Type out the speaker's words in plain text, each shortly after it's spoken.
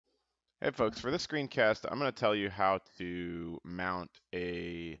Hey folks, for this screencast, I'm going to tell you how to mount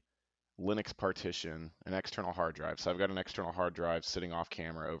a Linux partition, an external hard drive. So I've got an external hard drive sitting off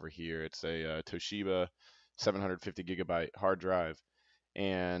camera over here. It's a Toshiba 750 gigabyte hard drive,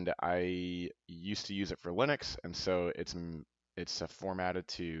 and I used to use it for Linux, and so it's formatted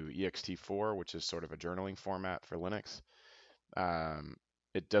to ext4, which is sort of a journaling format for Linux. Um,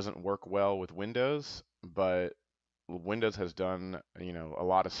 it doesn't work well with Windows, but Windows has done, a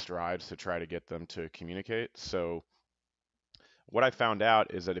lot of strides to try to get them to communicate. So what I found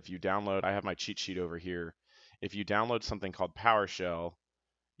out is that if you download, I have my cheat sheet over here. If you download something called PowerShell,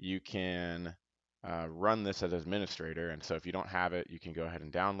 you can run this as administrator. And so if you don't have it, you can go ahead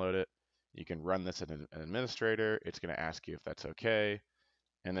and download it. You can run this as an administrator. It's going to ask you if that's okay.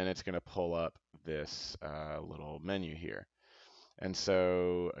 And then it's going to pull up this little menu here. And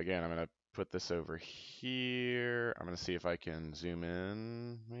so again, I'm going to put this over here. I'm going to see if I can zoom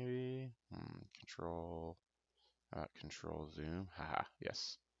in, maybe. Control zoom. Haha,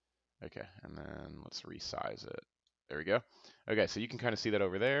 yes. Okay, and then let's resize it. There we go. Okay, so you can kind of see that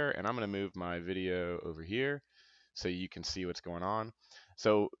over there, and I'm going to move my video over here so you can see what's going on.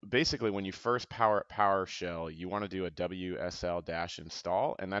 So basically, when you first power up PowerShell, you want to do a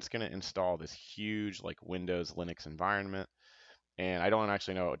WSL-install, and that's going to install this huge like Windows Linux environment. And I don't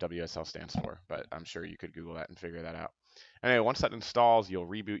actually know what WSL stands for, but I'm sure you could Google that and figure that out. Anyway, once that installs, you'll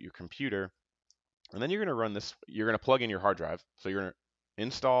reboot your computer, and then you're going to run this. You're going to plug in your hard drive. So you're going to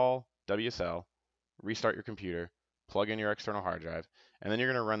install WSL, restart your computer, plug in your external hard drive, and then you're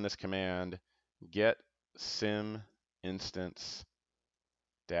going to run this command: get sim instance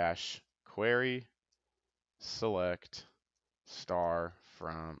dash query select star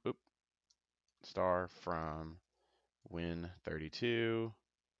from Win32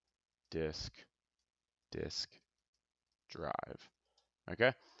 disk drive.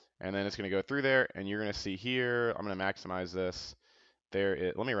 Okay, and then it's going to go through there, and you're going to see here, I'm going to maximize this.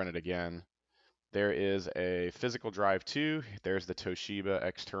 Let me run it again. There is a physical drive too. There's the Toshiba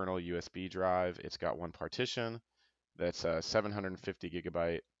external USB drive. It's got one partition. That's a 750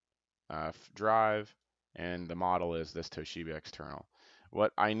 gigabyte drive, and the model is this Toshiba external.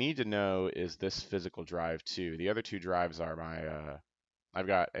 What I need to know is this physical drive too. The other two drives are I've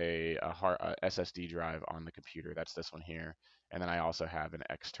got a SSD drive on the computer. That's this one here, and then I also have an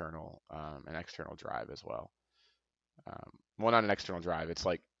external drive as well. Well, not an external drive. It's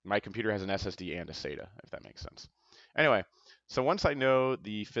like my computer has an SSD and a SATA, if that makes sense. Anyway, so once I know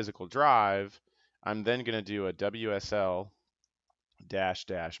the physical drive, I'm then going to do a WSL dash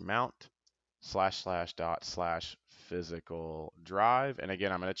dash mount // physical drive. And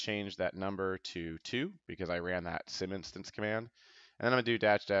again, I'm going to change that number to 2 because I ran that sim instance command. And then I'm going to do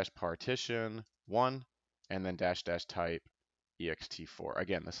dash dash partition 1 and then dash dash type ext4.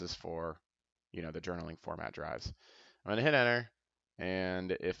 Again, this is for, the journaling format drives. I'm going to hit enter,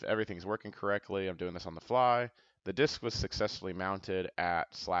 and if everything's working correctly, I'm doing this on the fly. The disk was successfully mounted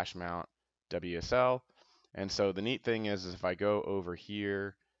at /mount WSL. And so the neat thing is if I go over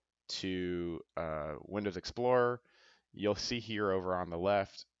here to Windows Explorer, you'll see here over on the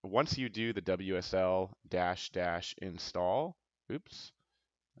left, once you do the WSL dash dash install, oops,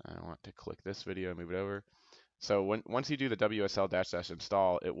 I want to click this video and move it over. So once you do the WSL dash dash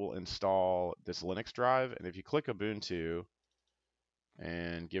install, it will install this Linux drive. And if you click Ubuntu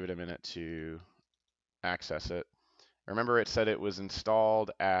and give it a minute to access it, remember it said it was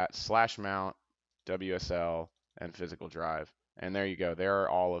installed at /mount WSL and physical drive. And there you go. There are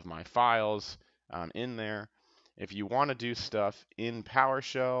all of my files in there. If you want to do stuff in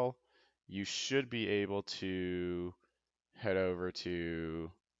PowerShell, you should be able to head over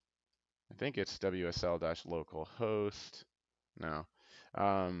to, I think it's WSL-localhost. No. /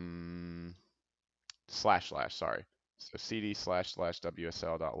 sorry. So cd /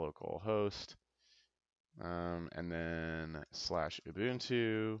 WSL.localhost. And then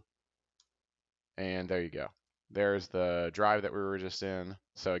 /Ubuntu. And there you go. There's the drive that we were just in.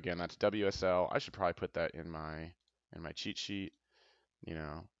 So again, that's WSL. I should probably put that in my cheat sheet.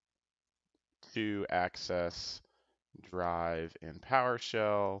 To access drive in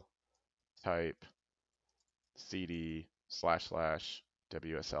PowerShell, type cd /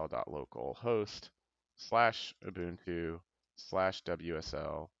 WSL.localhost /Ubuntu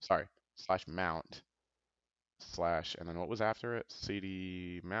 /WSL, sorry, /mount / and then what was after it?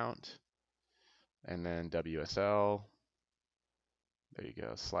 cd mount and then WSL. There you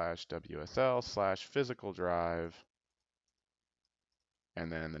go, /WSL / physical drive,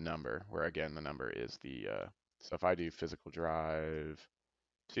 and then the number, where again the number is the, so if I do physical drive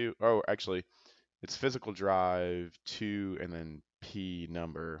 2, oh, actually, it's physical drive 2 and then P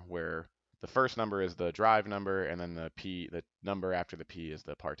number, where the first number is the drive number, and then the number after the P is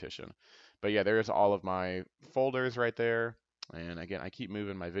the partition. But yeah, there's all of my folders right there. And again, I keep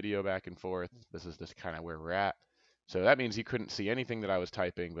moving my video back and forth. This is just kind of where we're at. So that means you couldn't see anything that I was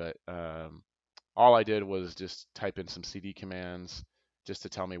typing, but all I did was just type in some CD commands just to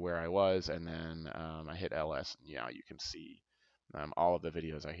tell me where I was, and then I hit ls. And yeah, you can see all of the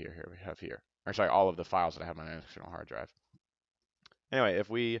videos I have here. Or sorry, all of the files that I have on my external hard drive. Anyway, if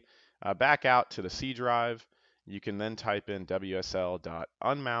we back out to the C drive, you can then type in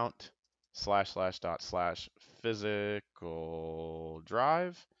wsl.unmount / physical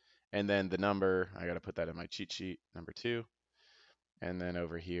drive, and then the number, I got to put that in my cheat sheet, number 2, and then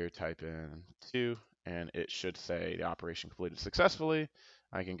over here type in 2, and it should say the operation completed successfully.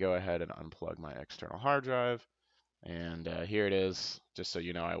 I can go ahead and unplug my external hard drive, and here it is, just so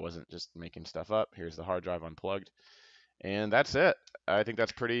you know I wasn't just making stuff up. Here's the hard drive unplugged. And that's it. I think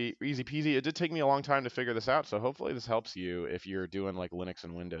that's pretty easy peasy. It did take me a long time to figure this out, so hopefully this helps you if you're doing like Linux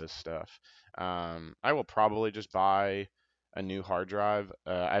and Windows stuff. I will probably just buy a new hard drive.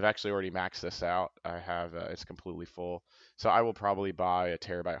 I've actually already maxed this out. I have it's completely full, so I will probably buy a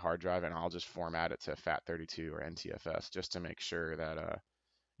terabyte hard drive and I'll just format it to FAT32 or NTFS just to make sure that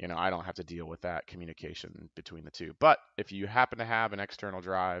I don't have to deal with that communication between the two. But if you happen to have an external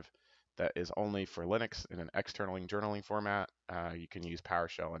drive that is only for Linux in an external journaling format, you can use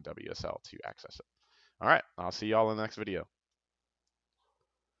PowerShell and WSL to access it. All right, I'll see y'all in the next video.